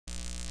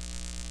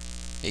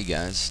Hey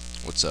guys,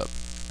 what's up?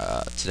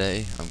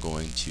 Today I'm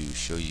going to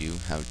show you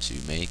how to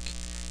make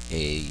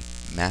a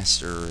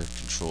master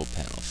control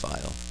panel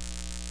file.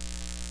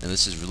 Now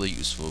this is really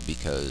useful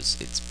because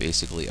it's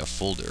basically a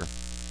folder,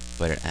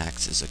 but it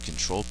acts as a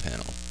control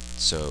panel.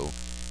 So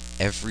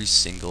every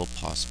single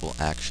possible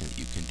action that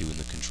you can do in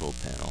the control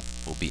panel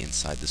will be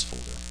inside this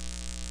folder.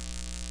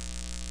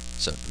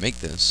 So to make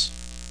this,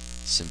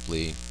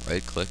 simply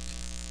right click,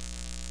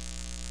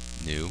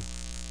 new,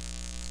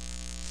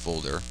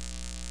 folder,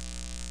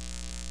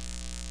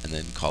 and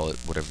then call it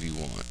whatever you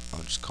want.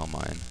 I'll just call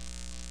mine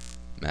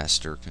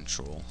master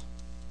control.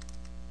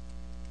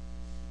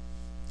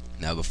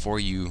 Now before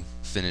you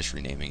finish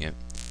renaming it,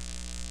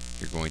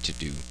 you're going to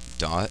do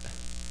dot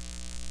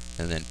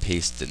and then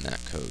paste in that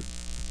code.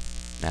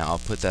 Now I'll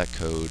put that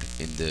code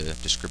in the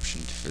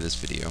description for this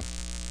video,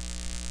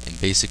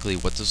 and basically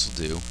what this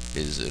will do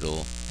is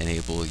it'll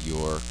enable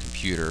your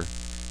computer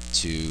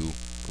to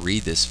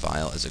read this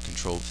file as a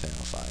control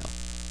panel file.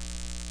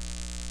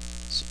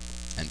 So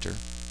enter,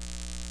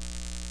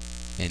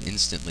 and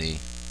instantly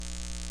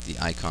the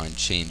icon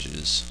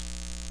changes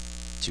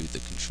to the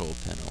control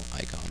panel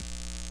icon.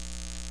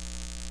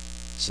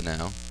 So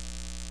now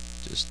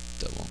just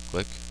double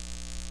click,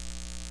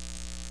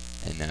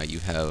 and now you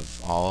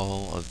have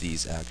all of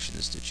these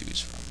actions to choose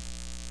from,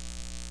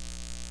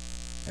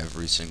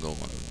 every single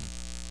one of them.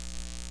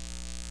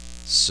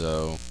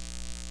 So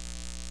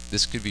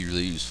this could be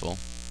really useful.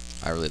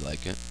 I really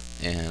like it,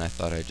 and I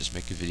thought I'd just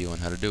make a video on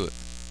how to do it.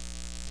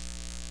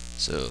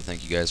 So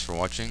thank you guys for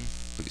watching.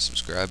 Please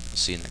subscribe. I'll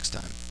see you next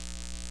time.